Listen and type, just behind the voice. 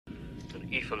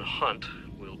Ethan Hunt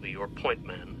will be your point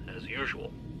man, as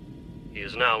usual. He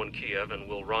is now in Kiev and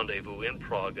will rendezvous in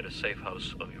Prague at a safe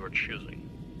house of your choosing.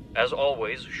 As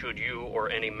always, should you or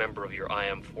any member of your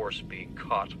IM force be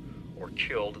caught or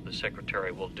killed, the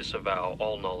Secretary will disavow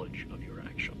all knowledge of your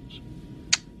actions.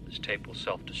 This tape will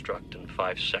self-destruct in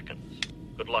 5 seconds.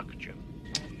 Good luck, Jim.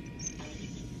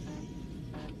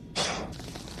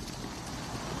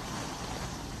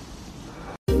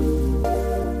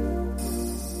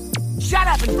 Shut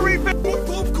up and refill more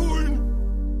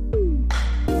popcorn!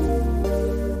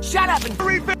 Shut up and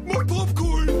refill more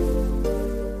popcorn!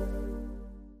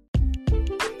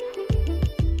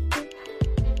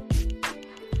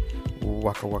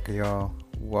 Waka waka y'all.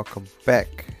 Welcome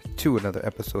back to another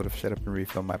episode of Shut Up and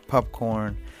Refill My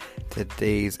Popcorn.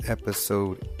 Today's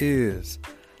episode is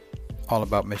all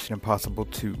about Mission Impossible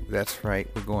 2. That's right,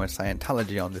 we're going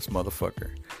Scientology on this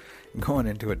motherfucker. Going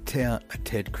into a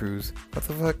Ted Cruz. What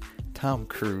the fuck? Tom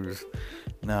Cruise.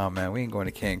 Nah, man, we ain't going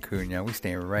to Cancun, y'all. We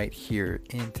staying right here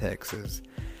in Texas.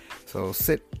 So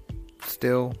sit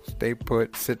still, stay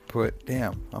put, sit put.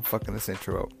 Damn, I'm fucking this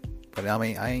intro up. But I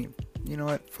mean, I ain't, you know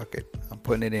what? Fuck it. I'm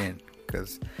putting it in.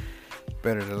 Because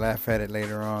better to laugh at it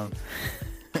later on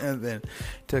than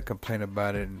to complain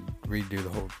about it and redo the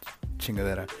whole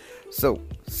chingadera. So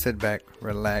sit back,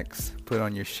 relax, put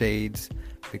on your shades.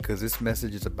 Because this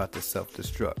message is about to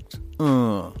self-destruct.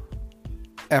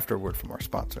 After a word from our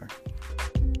sponsor.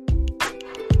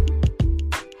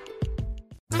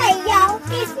 Hey y'all,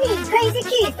 it's me, Crazy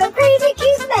Keith from Crazy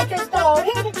Keith's Metro Store,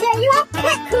 here to tell you I'm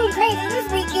Cancun crazy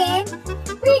this weekend.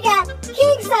 We got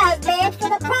king-size beds for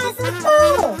the price of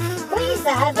 4,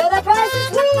 queen-size for the price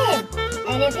of twin.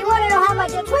 And if you want to know how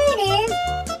much a twin is,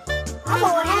 I'm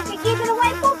going to have to give it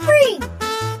away for free.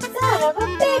 Son of a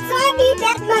bitch, so I need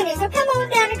that money. So come on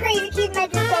down to Crazy Keith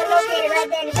Metro Store, located right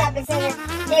there in the shopping center,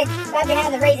 right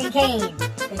behind the Raising Cane.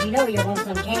 Because you know you want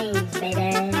some canes,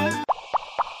 baby.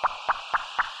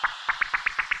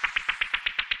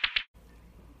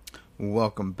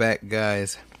 Welcome back,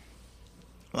 guys.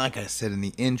 Like I said in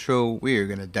the intro, we are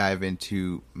going to dive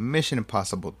into Mission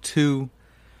Impossible 2.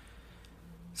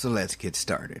 So let's get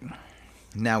started.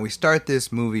 Now, we start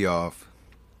this movie off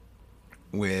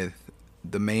with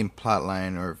the main plot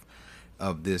line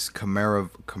of this I'm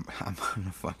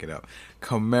gonna fuck it up.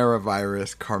 Chimera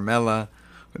virus, Carmela,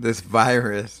 this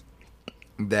virus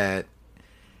that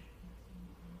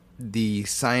the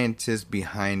scientists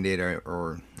behind it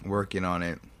or working on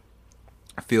it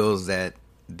feels that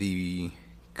the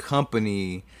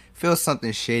company feels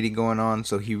something shady going on,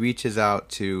 so he reaches out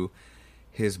to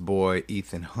his boy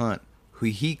Ethan Hunt, who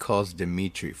he calls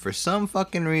Dimitri. For some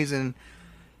fucking reason,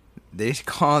 they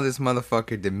call this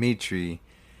motherfucker Dimitri.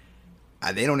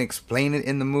 They don't explain it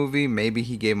in the movie. Maybe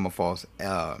he gave him a false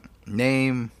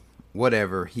name.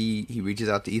 Whatever. He reaches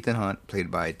out to Ethan Hunt,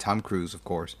 played by Tom Cruise, of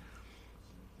course.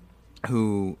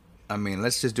 Who, I mean,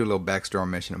 let's just do a little backstory on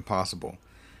Mission Impossible.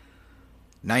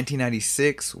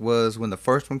 1996 was when the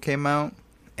first one came out.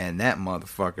 And that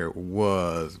motherfucker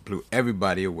blew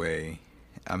everybody away.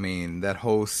 I mean, that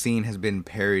whole scene has been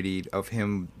parodied of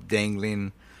him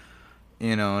dangling,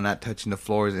 you know, not touching the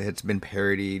floors. It's been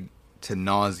parodied to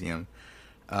nauseum.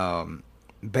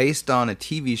 Based on a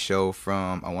TV show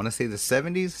from, I want to say the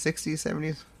 70s, 60s,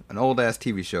 70s. An old-ass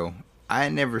TV show. I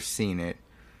had never seen it.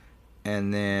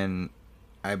 And then,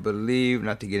 I believe,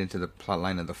 not to get into the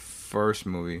plotline of the first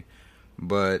movie,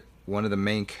 but one of the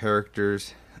main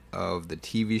characters of the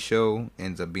TV show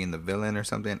ends up being the villain or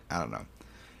something. I don't know.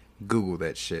 Google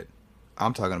that shit.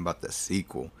 I'm talking about the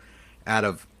sequel. Out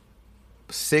of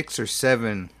 6 or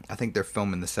 7, I think they're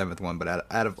filming the 7th one, but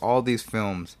out of all these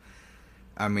films,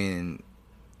 I mean,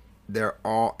 they're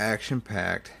all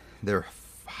action-packed. They're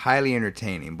highly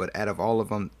entertaining, but out of all of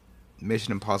them,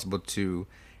 Mission Impossible 2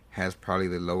 has probably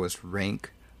the lowest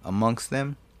rank amongst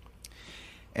them.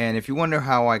 And if you wonder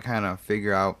how I kind of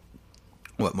figure out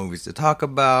what movies to talk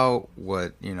about,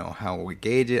 what, you know, how we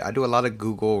gauge it, I do a lot of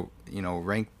Google, you know,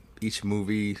 rank each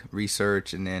movie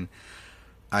research, and then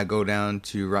I go down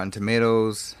to Rotten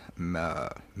Tomatoes,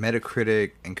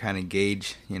 Metacritic, and kind of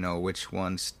gauge, you know, which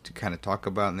ones to kind of talk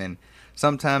about. And then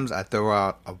sometimes I throw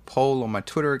out a poll on my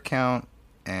Twitter account,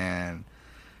 and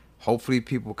hopefully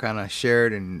people kind of share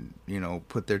it and, you know,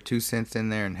 put their 2 cents in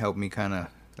there and help me kind of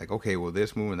like, okay, well,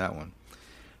 this movie and that one.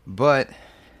 But,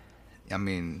 I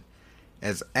mean,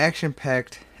 as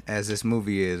action-packed as this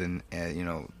movie is, and you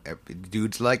know,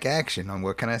 dudes like action.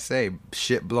 What can I say?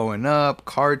 Shit blowing up,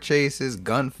 car chases,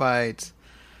 gunfights.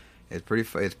 It's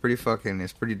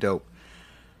pretty dope.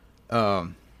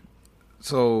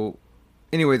 So,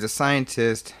 anyways, the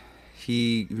scientist,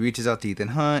 he reaches out to Ethan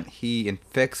Hunt. He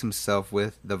infects himself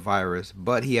with the virus,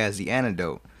 but he has the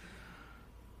antidote.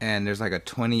 And there's like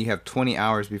you have 20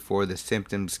 hours before the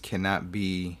symptoms cannot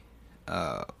be,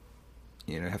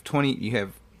 you have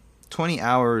 20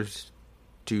 hours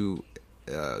to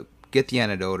get the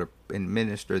antidote or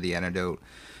administer the antidote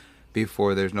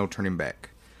before there's no turning back.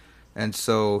 And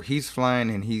so he's flying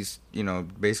and he's,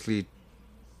 basically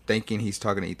thinking he's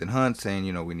talking to Ethan Hunt, saying,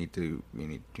 we need to,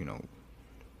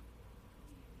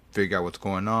 figure out what's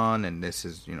going on. And this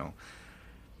is,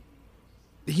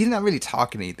 he's not really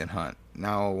talking to Ethan Hunt.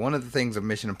 Now, one of the things of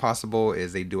Mission Impossible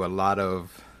is they do a lot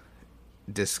of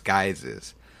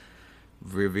disguises,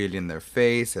 revealing their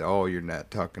face, that, oh, you're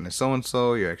not talking to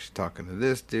so-and-so, you're actually talking to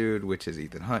this dude, which is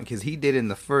Ethan Hunt, because he did it in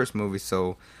the first movie.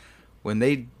 So when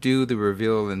they do the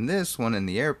reveal in this one in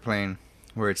the airplane,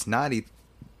 where it's not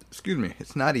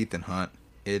Ethan Hunt,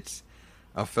 it's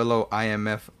a fellow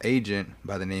IMF agent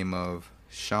by the name of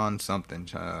Sean something,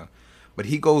 but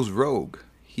he goes rogue.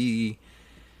 He,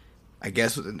 I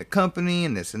guess, was in the company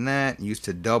and this and that, used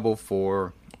to double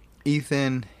for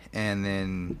Ethan, and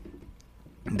then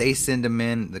they send him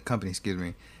in, the company,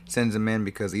 sends him in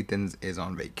because Ethan is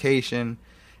on vacation.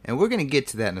 And we're going to get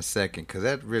to that in a second, because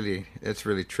that's really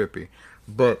trippy.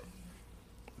 But,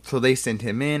 so they send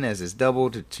him in as his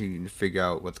double to figure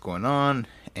out what's going on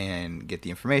and get the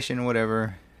information or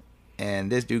whatever.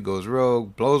 And this dude goes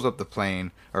rogue, blows up the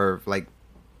plane, or like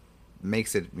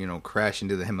makes it, crash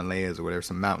into the Himalayas or whatever,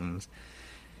 some mountains.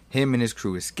 Him and his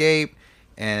crew escape,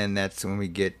 and that's when we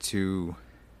get to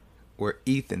where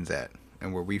Ethan's at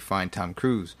and where we find Tom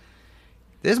Cruise.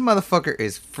 This motherfucker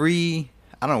is free.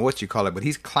 I don't know what you call it, but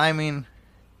he's climbing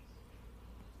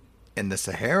in the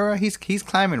Sahara. He's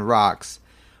climbing rocks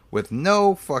with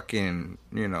no fucking,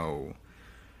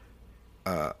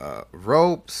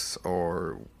 ropes,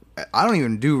 or I don't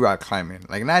even do rock climbing.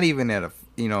 Like, not even at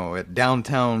at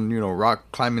downtown,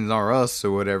 rock climbing R Us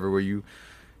or whatever, where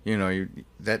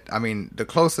the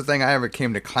closest thing I ever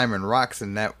came to climbing rocks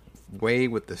in that way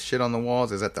with the shit on the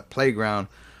walls is at the playground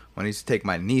when I used to take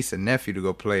my niece and nephew to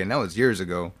go play, and that was years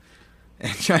ago.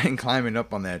 And trying climbing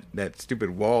up on that stupid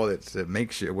wall that's a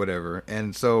makeshift, whatever.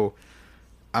 And so,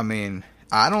 I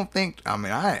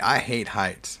hate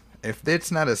heights. If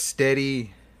it's not a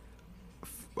steady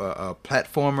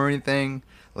platform or anything,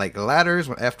 like ladders,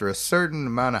 after a certain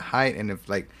amount of height, and if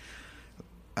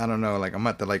I'm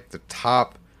at the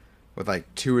top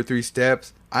with 2 or 3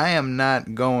 steps, I am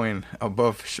not going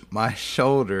above my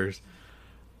shoulders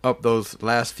up those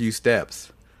last few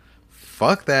steps.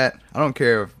 Fuck that. I don't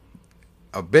care if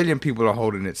a billion people are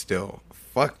holding it still.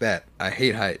 Fuck that. I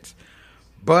hate heights.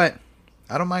 But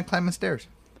I don't mind climbing stairs.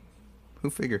 Who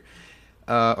figure?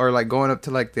 Or going up to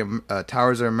the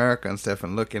Towers of America and stuff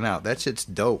and looking out. That shit's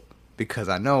dope. Because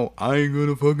I know I ain't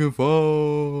gonna fucking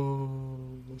fall.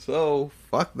 So,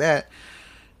 fuck that.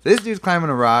 This dude's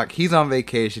climbing a rock. He's on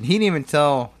vacation. He didn't even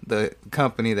tell the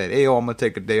company that, hey, I'm gonna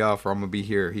take a day off or I'm gonna be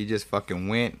here. He just fucking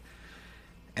went.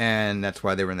 And that's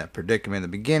why they were in that predicament in the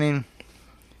beginning.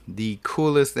 The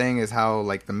coolest thing is how,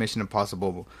 the Mission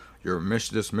Impossible,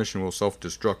 this mission will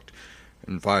self-destruct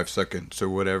in 5 seconds or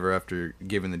whatever, after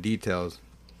giving the details.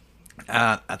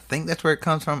 I think that's where it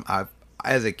comes from.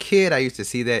 As a kid, I used to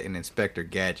see that in Inspector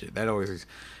Gadget. That always,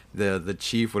 the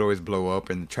chief would always blow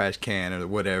up in the trash can or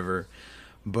whatever.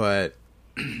 But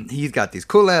he's got these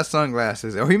cool-ass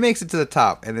sunglasses. Or he makes it to the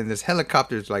top, and then this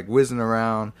helicopter's, whizzing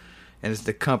around, and it's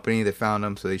the company that found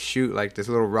him, so they shoot, this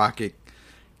little rocket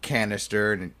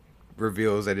canister, and it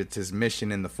reveals that it's his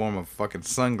mission in the form of fucking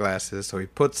sunglasses. So he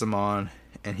puts them on,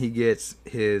 and he gets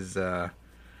his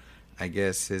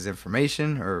his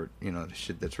information, or the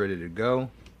shit that's ready to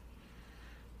go.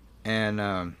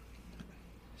 And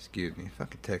excuse me,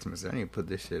 fucking text message, I need to put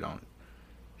this shit on.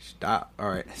 Stop.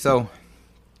 Alright, so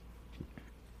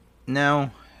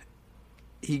now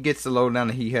he gets the lowdown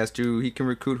that he can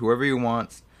recruit whoever he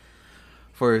wants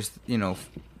for his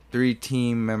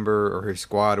 3-team member or his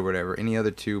squad or whatever, any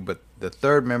other 2, but the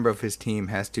 3rd member of his team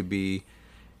has to be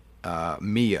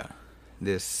Mia,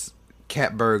 this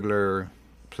cat burglar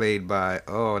played by,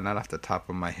 not off the top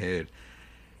of my head,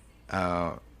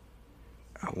 I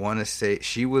want to say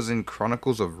she was in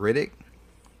Chronicles of Riddick.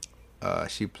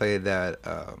 She played that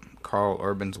Carl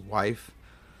Urban's wife.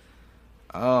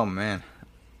 Oh man,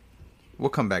 we'll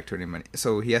come back to it in a minute.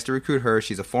 So he has to recruit her.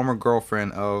 She's a former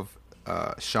girlfriend of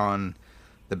Sean,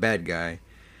 the bad guy,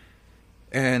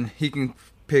 and he can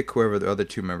pick whoever the other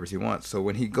 2 members he wants. So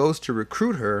when he goes to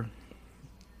recruit her,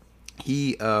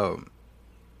 he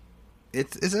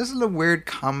it's just a little weird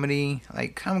comedy.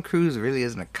 Tom Cruise really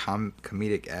isn't a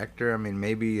comedic actor. I mean,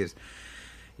 maybe his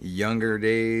younger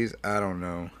days, I don't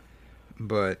know,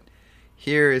 But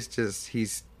here it's just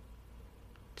he's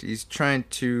trying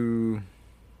to,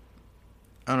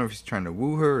 I don't know if he's trying to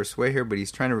woo her or sway her, but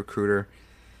he's trying to recruit her.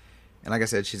 And like I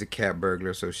said, she's a cat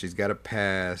burglar, so she's got a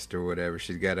past or whatever.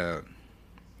 She's got a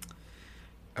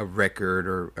record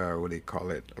or what do you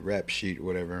call it, a rap sheet or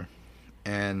whatever.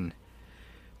 And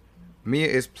Mia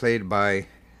is played by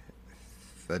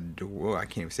I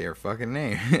can't even say her fucking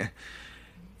name.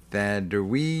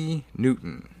 Thandie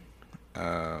Newton.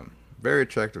 Very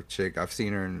attractive chick. I've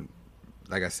seen her in,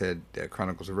 like I said,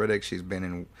 Chronicles of Riddick. She's been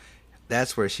in,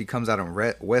 that's where she comes out on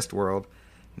Westworld,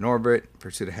 Norbit,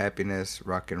 Pursuit of Happiness,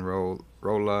 Rock and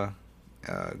Rolla.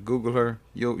 Google her.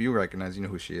 You'll recognize, you know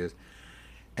who she is.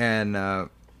 And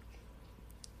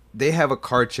they have a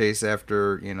car chase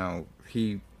after,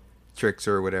 he tricks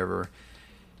her or whatever.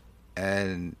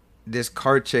 And this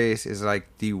car chase is like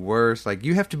the worst. Like,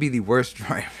 you have to be the worst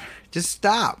driver. Just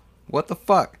stop. What the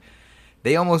fuck?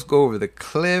 They almost go over the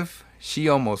cliff. She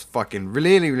almost fucking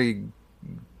really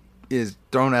is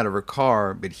thrown out of her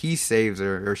car, but he saves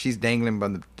her, or she's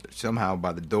dangling somehow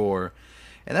by the door.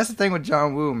 And that's the thing with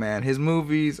John Woo, man. His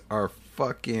movies are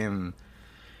fucking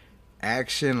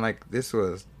action. Like, this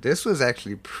was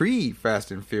actually pre Fast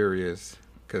and Furious,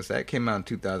 because that came out in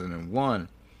 2001.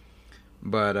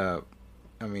 But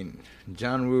I mean,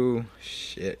 John Woo,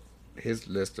 shit, his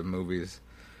list of movies,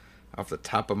 off the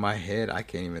top of my head, I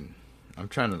can't even. I'm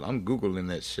Googling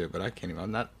that shit, but I can't even.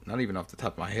 I'm not even off the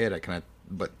top of my head.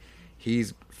 But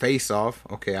he's Face Off.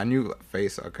 Okay, I knew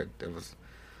Face Off. Okay, there was.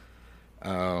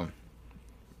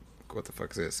 What the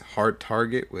fuck is this? Hard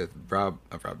Target with Rob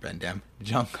Van Dam.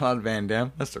 Jean-Claude Van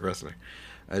Damme. That's the wrestler.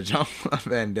 Jean-Claude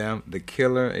Van Damme. The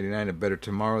Killer. 89. A Better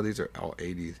Tomorrow. These are all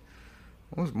 80s.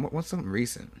 What's something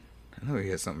recent? I know he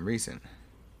had something recent.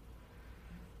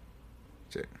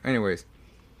 Shit. Anyways.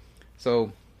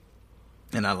 So.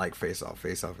 And I like Face Off.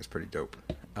 Face Off is pretty dope.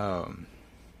 Where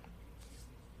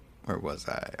was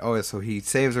I? Oh, so he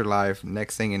saves her life.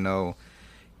 Next thing you know,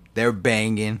 they're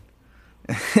banging.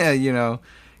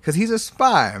 Because he's a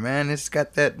spy, man. It's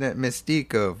got that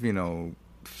mystique of,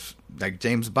 like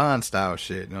James Bond style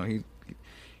shit.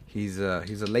 He's a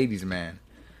ladies' man.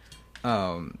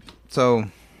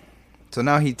 So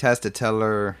now he has to tell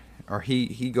her, or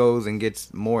he goes and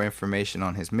gets more information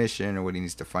on his mission or what he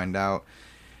needs to find out.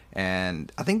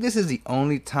 And I think this is the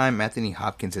only time Anthony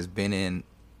Hopkins has been in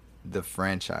the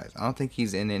franchise. I don't think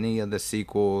he's in any of the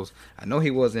sequels. I know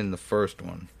he was in the first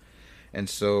one. And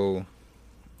so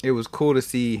it was cool to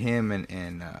see him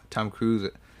and Tom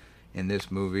Cruise in this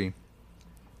movie.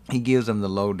 He gives them the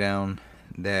lowdown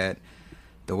that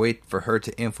the way for her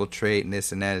to infiltrate and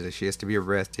this and that is that she has to be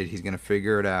arrested. He's going to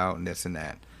figure it out and this and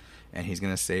that. And he's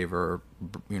going to save her,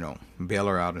 bail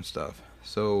her out and stuff.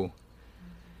 So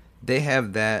they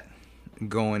have that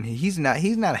going. He's not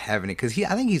having it because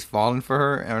I think he's falling for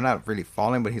her, or not really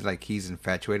falling, but he's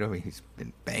infatuated. I mean, he's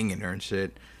been banging her and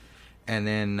shit. And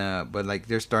then, but like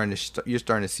you're starting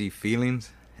to see feelings,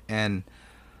 and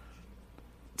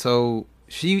so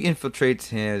she infiltrates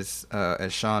his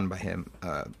as Sean by him,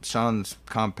 Sean's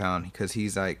compound because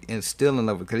he's like still in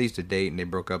love with. Because they used to date and they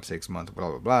broke up 6 months.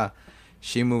 Blah blah blah.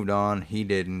 She moved on. He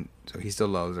didn't. So he still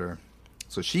loves her.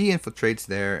 So she infiltrates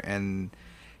there, and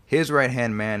his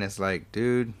right-hand man is like,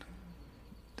 dude,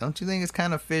 don't you think it's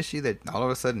kind of fishy that all of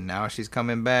a sudden now she's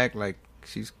coming back? Like,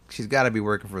 she's got to be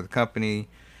working for the company.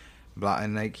 Blah.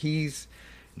 And, like, he's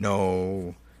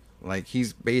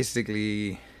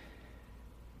basically,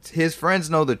 his friends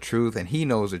know the truth, and he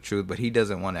knows the truth, but he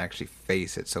doesn't want to actually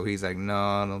face it. So he's like, no,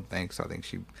 I don't think so. I think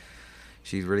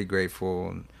she's really grateful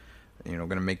and, going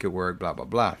to make it work, blah, blah,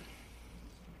 blah.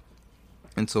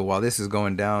 And so while this is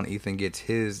going down, Ethan gets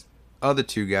his other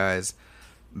two guys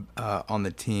on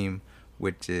the team,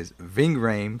 which is Ving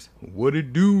Rhames. What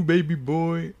it do, baby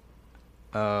boy?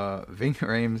 Ving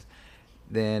Rhames.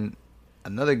 Then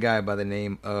another guy by the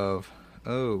name of,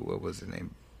 what was his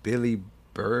name? Billy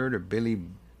Bird or Billy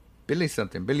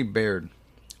something. Billy Baird,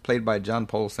 played by John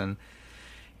Polson.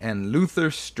 And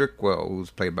Luther Strickwell, who's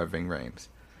played by Ving Rhames.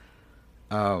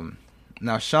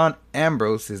 Now, Sean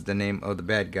Ambrose is the name of the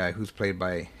bad guy, who's played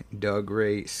by Doug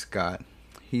Ray Scott.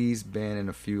 He's been in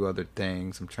a few other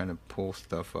things. I'm trying to pull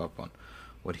stuff up on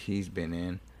what he's been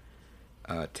in.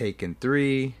 Taken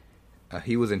 3.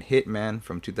 He was in Hitman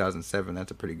from 2007.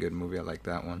 That's a pretty good movie. I like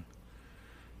that one.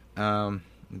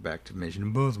 Back to Mission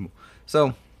Impossible.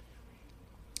 So,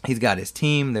 he's got his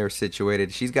team. They're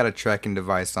situated. She's got a tracking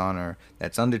device on her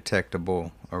that's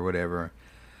undetectable or whatever.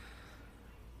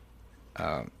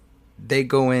 They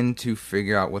go in to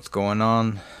figure out what's going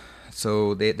on.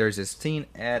 So there's this scene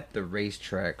at the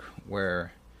racetrack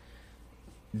where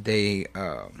they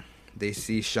they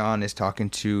see Sean is talking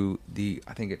to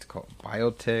I think it's called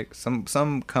Biotech,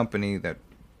 some company that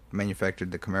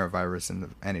manufactured the Chimera virus and the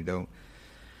antidote.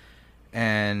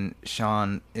 And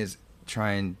Sean is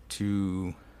trying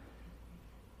to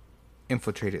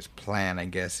infiltrate his plan, I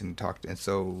guess, and talk. And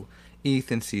so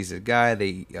Ethan sees a guy.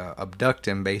 They abduct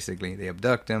him, basically. They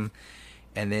abduct him.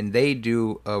 And then they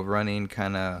do a running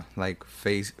kind of like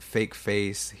fake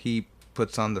face. He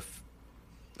puts on the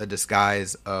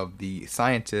disguise of the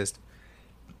scientist,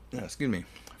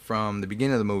 from the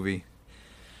beginning of the movie.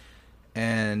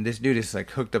 And this dude is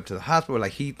like hooked up to the hospital.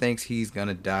 Like, he thinks he's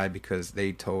gonna die because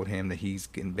they told him that he's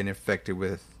been infected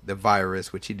with the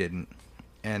virus, which he didn't.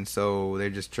 And so they're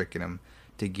just tricking him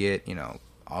to get,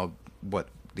 all what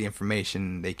the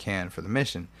information they can for the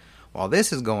mission. While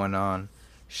this is going on,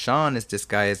 Sean is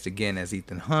disguised again as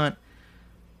Ethan Hunt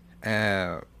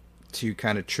to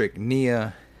kind of trick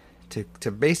Nia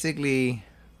to basically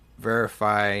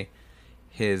verify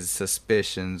his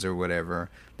suspicions or whatever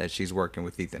that she's working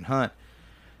with Ethan Hunt.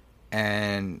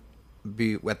 And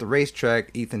at the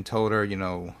racetrack, Ethan told her,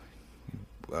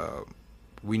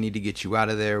 we need to get you out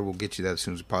of there. We'll get you that as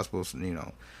soon as possible.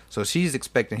 So she's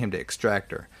expecting him to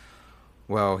extract her.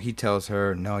 Well, he tells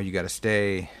her, no, you got to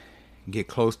stay, get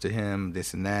close to him,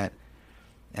 this and that.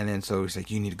 And then so he's like,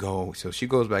 you need to go. So she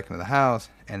goes back into the house,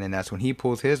 and then that's when he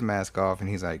pulls his mask off, and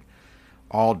he's like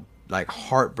all like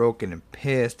heartbroken and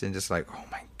pissed and just like, oh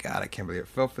my God, I can't believe I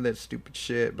fell for that stupid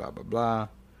shit, blah, blah, blah.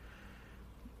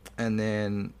 And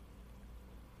then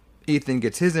Ethan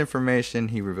gets his information.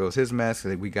 He reveals his mask.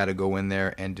 Like, we got to go in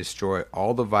there and destroy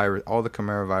all the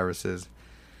Chimera viruses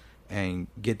and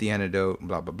get the antidote,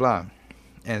 blah, blah, blah.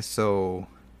 And so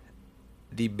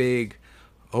the big,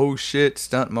 oh shit,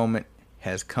 stunt moment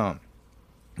has come.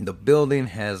 The building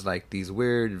has like these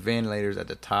weird ventilators at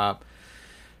the top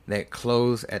that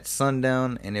close at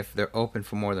sundown. And if they're open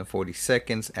for more than 40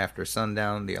 seconds after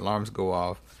sundown, the alarms go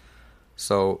off.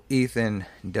 So Ethan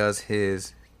does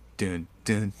his dun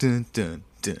dun dun dun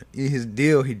dun. His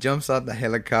deal. He jumps out the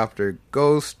helicopter,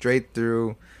 goes straight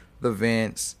through the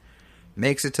vents,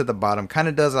 makes it to the bottom. Kind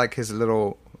of does like his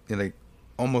little, like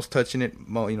almost touching it.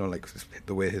 Like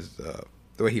the way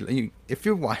he. If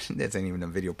you're watching, this ain't even a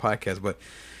video podcast, but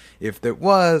if there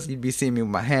was, you'd be seeing me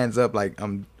with my hands up, like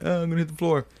I'm gonna hit the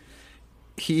floor.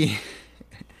 He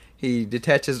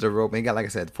detaches the rope. And he got, like I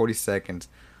said, 40 seconds.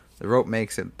 The rope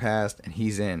makes it past, and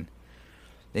he's in.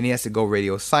 Then he has to go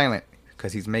radio silent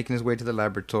because he's making his way to the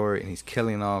laboratory, and he's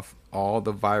killing off all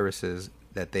the viruses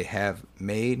that they have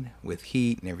made with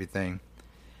heat and everything.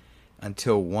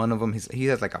 Until one of them, he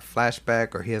has like a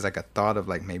flashback, or he has like a thought of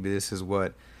like, maybe this is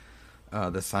what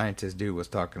the scientist dude was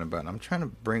talking about. And I'm trying to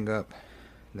bring up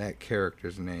that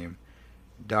character's name.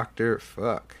 Dr.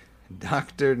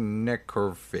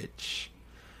 Nekrovich.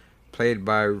 Played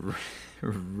by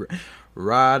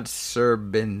Rod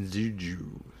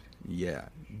Serbenzuju. Yeah.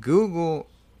 Google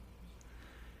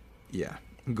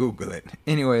it.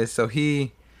 Anyway, so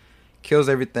he kills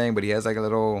everything, but he has like a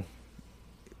little,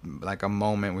 like a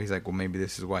moment where he's like, well, maybe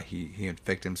this is why he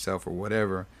infected himself or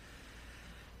whatever.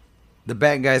 The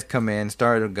bad guys come in,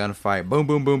 start a gunfight. Boom,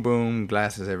 boom, boom, boom.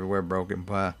 Glasses everywhere broken.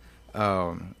 But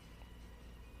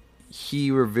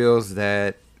he reveals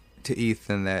that to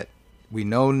Ethan that we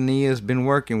know Nia's been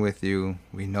working with you.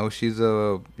 We know she's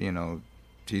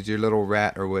she's your little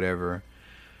rat or whatever.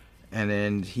 And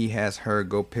then he has her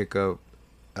go pick up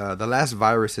the last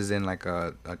virus is in like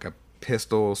a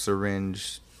pistol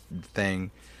syringe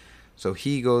thing. So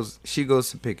she goes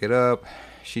to pick it up.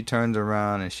 She turns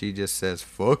around and she just says,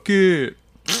 fuck it.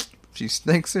 She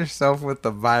sticks herself with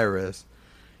the virus.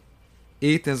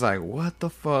 Ethan's like, what the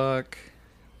fuck?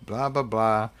 Blah, blah,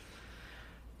 blah.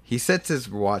 He sets his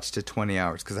watch to 20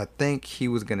 hours because I think he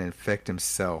was going to infect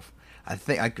himself.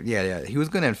 He was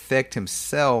going to infect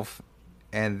himself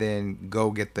and then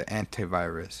go get the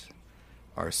antivirus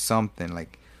or something.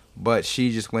 But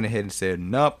she just went ahead and said,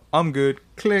 nope, I'm good.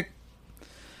 Click.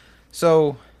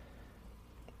 So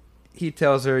he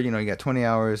tells her, you got 20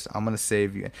 hours. I'm going to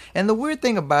save you. And the weird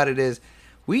thing about it is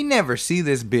we never see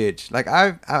this bitch. Like,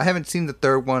 I haven't seen the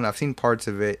third one. I've seen parts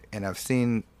of it, and I've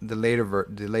seen the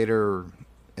later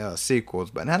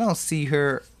sequels, but I don't see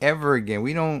her ever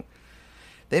again.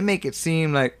 They make it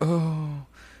seem like, oh,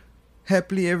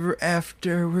 happily ever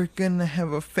after, we're gonna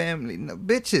have a family. No,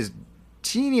 bitches,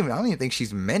 I don't even think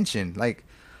she's mentioned. Like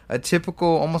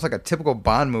almost like a typical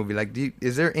Bond movie. Like,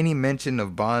 is there any mention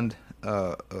of Bond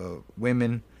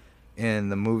women in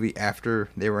the movie after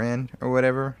they were in or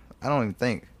whatever? I don't even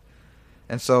think.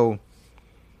 And so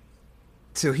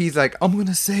he's like, I'm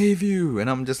gonna save you, and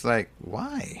I'm just like,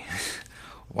 why?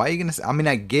 Why are you gonna? I mean,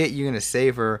 I get you're gonna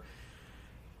save her,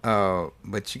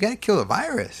 But you gotta kill the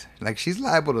virus. Like, she's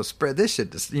liable to spread this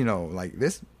shit. Like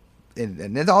this, and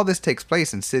then all this takes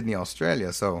place in Sydney,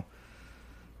 Australia. So,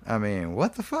 I mean,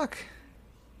 what the fuck?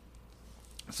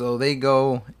 So they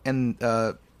go and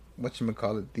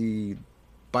whatchamacallit, the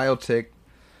biotech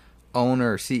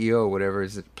owner or CEO, whatever,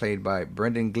 is played by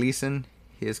Brendan Gleeson.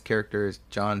 His character is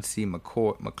John C.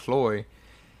 McCloy.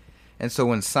 And so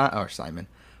when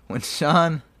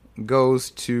Sean goes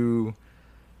to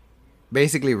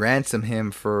basically ransom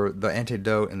him for the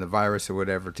antidote and the virus or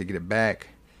whatever to get it back,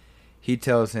 he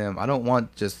tells him, I don't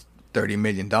want just $30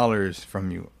 million from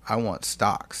you. I want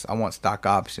stocks. I want stock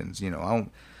options.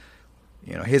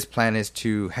 His plan is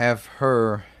to have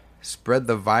her spread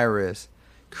the virus,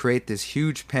 create this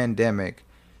huge pandemic,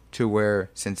 to where,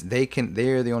 since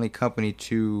they're the only company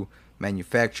to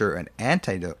manufacture an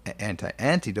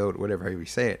antidote, whatever you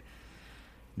say it,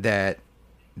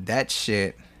 that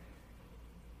shit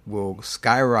will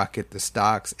skyrocket the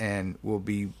stocks and will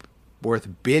be worth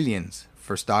billions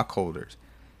for stockholders.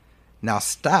 Now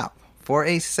stop for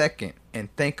a second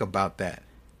and think about that.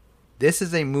 This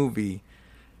is a movie,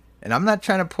 and I'm not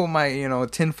trying to pull my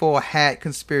tinfoil hat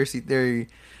conspiracy theory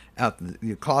out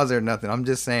the closet or nothing. I'm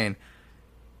just saying,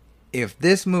 if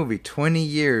this movie 20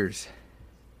 years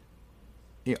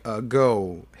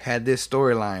ago had this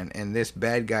storyline and this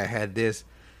bad guy had this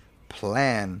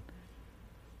plan,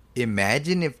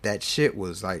 imagine if that shit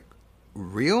was like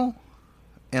real,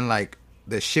 and like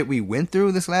the shit we went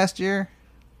through this last year.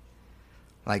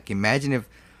 Like, imagine if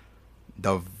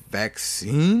the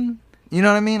vaccine, you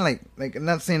know what I mean? Like I'm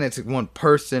not saying it's one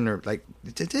person, or like,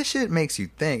 this shit makes you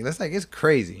think. That's like, it's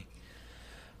crazy.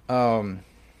 So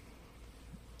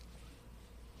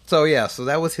yeah, so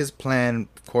that was his plan.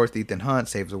 Of course, Ethan Hunt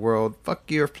saves the world.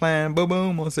 Fuck your plan, boom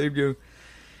boom, I'll save you.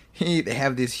 They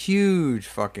have this huge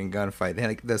fucking gunfight. They had,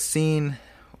 like, the scene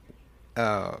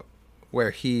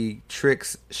where he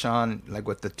tricks Sean, like,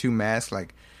 with the two masks,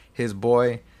 like his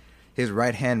boy, his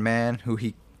right hand man, who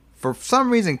he for some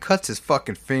reason cuts his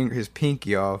fucking finger, his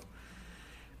pinky off.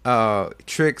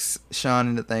 Tricks Sean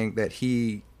into thinking that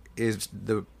he is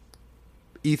the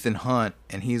Ethan Hunt,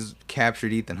 and he's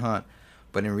captured Ethan Hunt.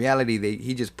 But in reality,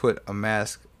 he just put a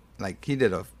mask, like he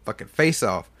did a fucking face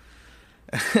off.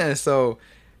 So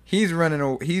he's running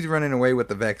away with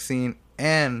the vaccine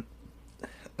and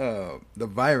the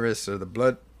virus, or the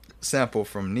blood sample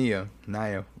from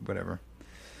Naya, whatever.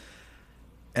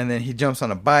 And then he jumps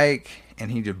on a bike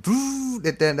and he just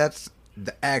that's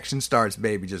the action starts,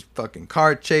 baby. Just fucking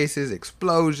car chases,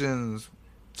 explosions,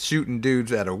 shooting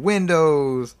dudes out of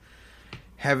windows.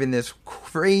 Having this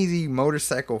crazy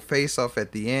motorcycle face-off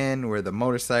at the end, where the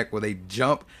motorcycle, they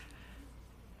jump.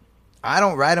 I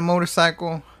don't ride a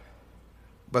motorcycle,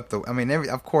 but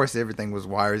of course everything was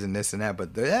wires and this and that,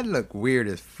 but that looked weird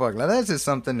as fuck. Like, that's just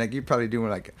something like you probably doing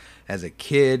like as a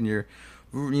kid, and you're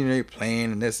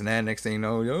playing and this and that. Next thing you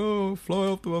know, fly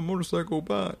off the motorcycle,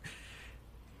 bye.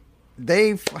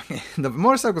 The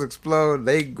motorcycles explode.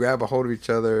 They grab a hold of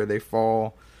each other. They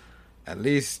fall at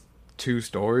least 2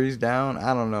 stories down,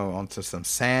 I don't know, onto some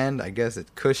sand. I guess it's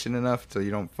cushioned enough so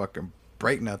you don't fucking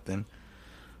break nothing.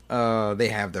 They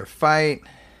have their fight.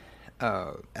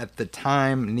 At the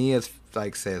time, Nia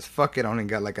like says, "Fuck it, I only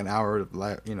got like an hour,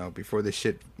 before this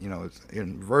shit, is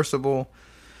irreversible.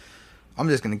 I'm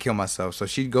just gonna kill myself." So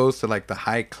she goes to like the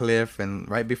high cliff, and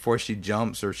right before she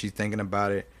jumps, or she's thinking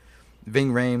about it,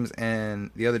 Ving Rhames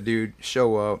and the other dude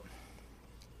show up,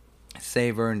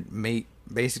 save her, and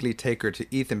basically take her to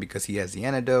Ethan because he has the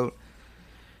antidote.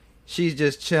 She's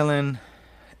just chilling,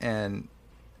 and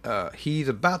he's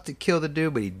about to kill the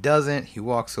dude, but he doesn't. He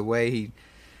walks away.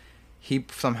 He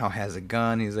somehow has a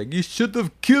gun. He's like, "You should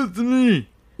have killed me."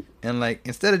 And like,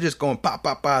 instead of just going pop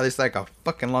pop pop, it's like a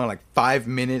fucking long, like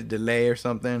 5-minute delay or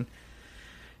something.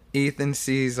 Ethan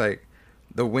sees like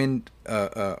the wind.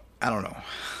 I don't know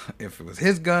if it was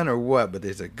his gun or what, but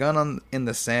there's a gun in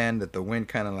the sand that the wind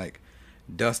kind of like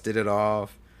dusted it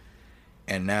off.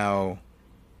 And now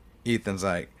Ethan's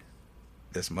like,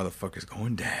 this motherfucker's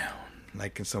going down,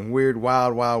 like in some weird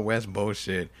wild west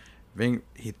bullshit.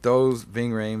 He throws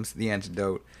Ving Rhames the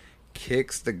antidote,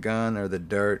 kicks the gun or the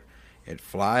dirt. It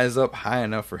flies up high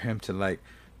enough for him to like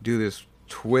do this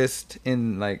twist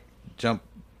and like jump,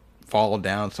 fall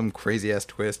down, some crazy ass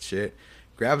twist shit.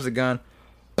 Grabs the gun,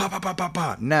 pop pop pop pop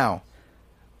pop. Now,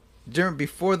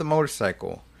 before the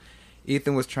motorcycle,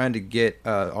 Ethan was trying to get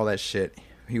all that shit.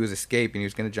 He was escaping. He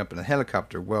was going to jump in a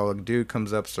helicopter. Well, a dude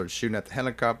comes up, starts shooting at the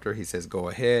helicopter. He says, "Go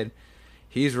ahead."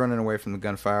 He's running away from the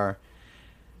gunfire.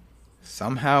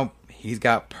 Somehow, he's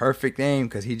got perfect aim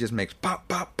because he just makes pop,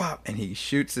 pop, pop. And he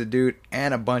shoots the dude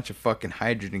and a bunch of fucking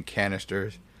hydrogen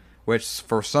canisters. which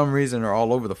for some reason are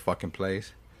all over the fucking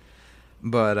place.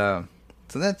 But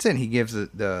so that's it. He gives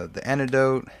the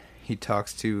antidote. He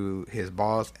talks to his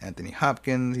boss, Anthony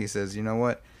Hopkins. He says, you know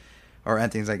what? Or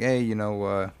Anthony's like, hey,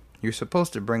 you're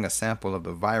supposed to bring a sample of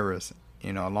the virus,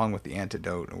 along with the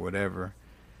antidote or whatever.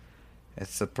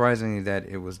 It's surprising that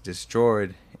it was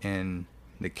destroyed in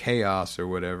the chaos or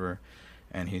whatever.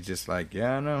 And he's just like,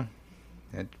 yeah, I know.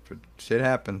 Shit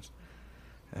happens.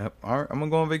 All right, I'm going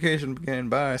to go on vacation again.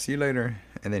 Bye. See you later.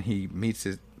 And then he meets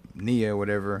his Nia or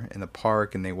whatever in the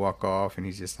park, and they walk off, and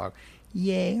he's just like,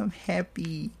 yay, I'm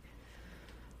happy.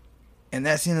 And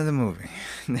that's the end of the movie.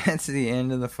 That's the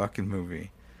end of the fucking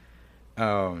movie. I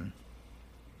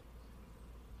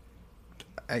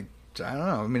don't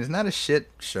know. I mean, it's not a shit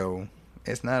show.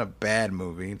 It's not a bad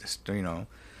movie. Just,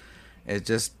 it's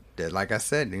just, like I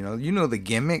said, the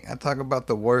gimmick. I talk about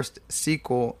the worst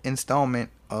sequel installment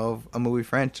of a movie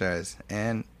franchise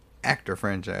and actor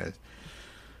franchise.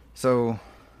 So,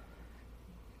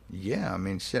 yeah, I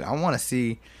mean, shit. I want to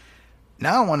see or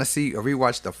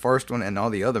rewatch the first one and all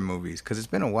the other movies, because it's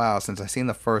been a while since I've seen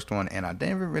the first one, and I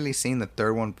never really seen the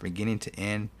third one beginning to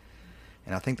end.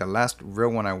 And I think the last real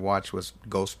one I watched was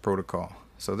Ghost Protocol.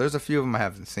 So there's a few of them I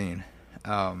haven't seen.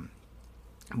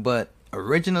 But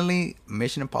originally,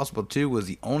 Mission Impossible 2 was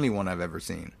the only one I've ever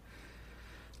seen.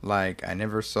 Like, I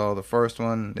never saw the first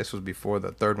one. This was before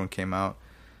the third one came out.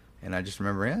 And I just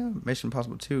remember, Mission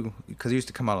Impossible 2. Because it used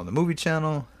to come out on the movie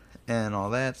channel and all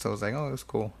that. So I was like, oh, it was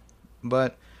cool.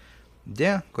 But,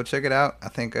 yeah, go check it out. I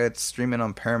think it's streaming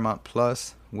on Paramount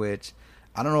Plus, which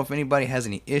I don't know if anybody has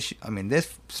any issue. I mean,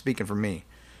 this, speaking for me,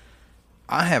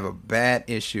 I have a bad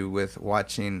issue with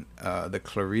watching the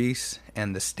Clarice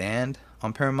and The Stand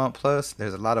on Paramount Plus.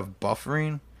 There's a lot of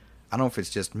buffering. I don't know if it's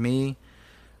just me.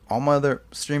 All my other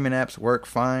streaming apps work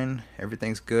fine.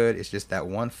 Everything's good. It's just that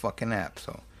one fucking app.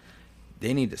 So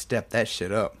they need to step that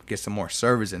shit up. Get some more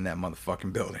servers in that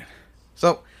motherfucking building.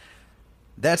 So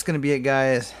that's going to be it,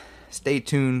 guys. Stay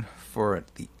tuned for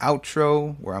the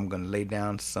outro, where I'm going to lay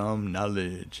down some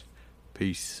knowledge.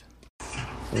 Peace.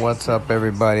 What's up,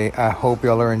 everybody? I hope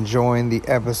y'all are enjoying the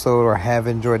episode, or have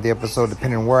enjoyed the episode,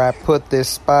 depending on where I put this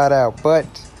spot out. But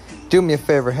do me a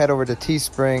favor, head over to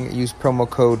Teespring, use promo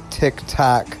code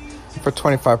TikTok for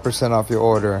 25% off your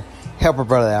order. Help a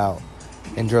brother out.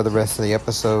 Enjoy the rest of the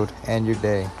episode and your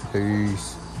day.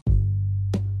 Peace.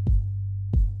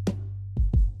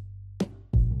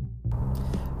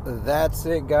 That's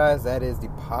it, guys. That is the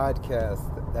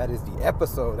podcast. That is the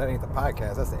episode. That ain't the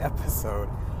podcast. That's the episode.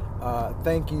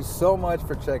 Thank you so much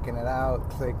for checking it out,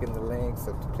 clicking the link.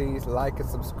 So please like and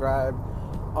subscribe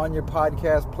on your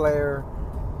podcast player,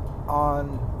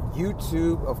 on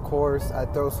YouTube, of course. I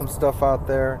throw some stuff out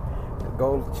there.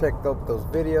 Go check out those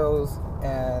videos.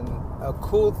 And a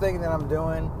cool thing that I'm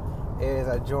doing is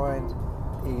I joined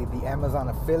the Amazon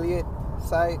affiliate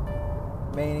site,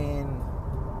 meaning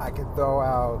I can throw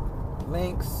out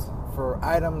links for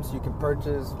items you can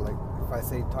purchase, like if I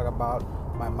say talk about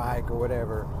my mic or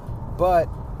whatever. But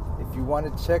if you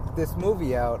want to check this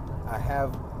movie out, I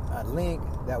have a link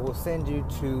that will send you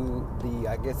to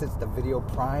I guess it's the Video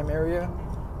Prime area.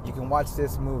 You can watch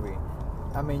this movie.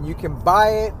 I mean, you can buy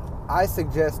it. I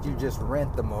suggest you just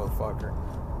rent the motherfucker,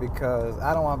 because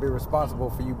I don't want to be responsible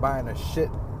for you buying a shit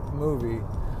movie.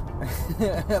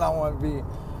 And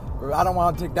I don't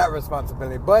want to take that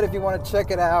responsibility. But if you want to check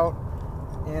it out,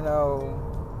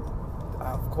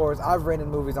 of course, I've rented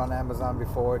movies on Amazon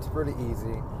before. It's pretty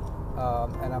easy.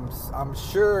 And I'm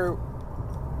sure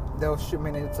they'll shoot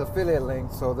me, it's affiliate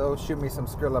link, so they'll shoot me some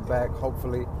Skrilla back,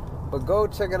 hopefully. But go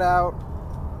check it out.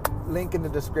 Link in the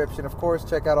description. Of course,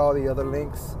 check out all the other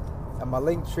links and my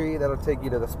link tree. That'll take you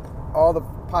to all the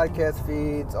podcast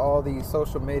feeds, all the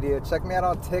social media. Check me out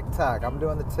on TikTok. I'm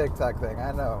doing the TikTok thing,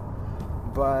 I know.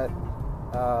 But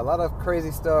a lot of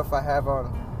crazy stuff I have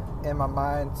in my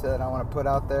mind that I want to put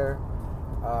out there.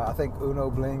 I think Uno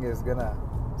Bling is gonna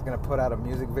put out a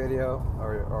music video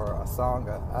or a song.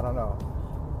 I don't know.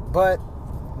 But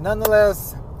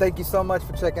nonetheless, thank you so much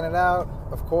for checking it out.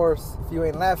 Of course, if you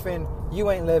ain't laughing,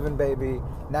 you ain't living, baby.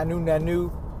 Nanu,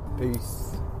 nanu. Peace.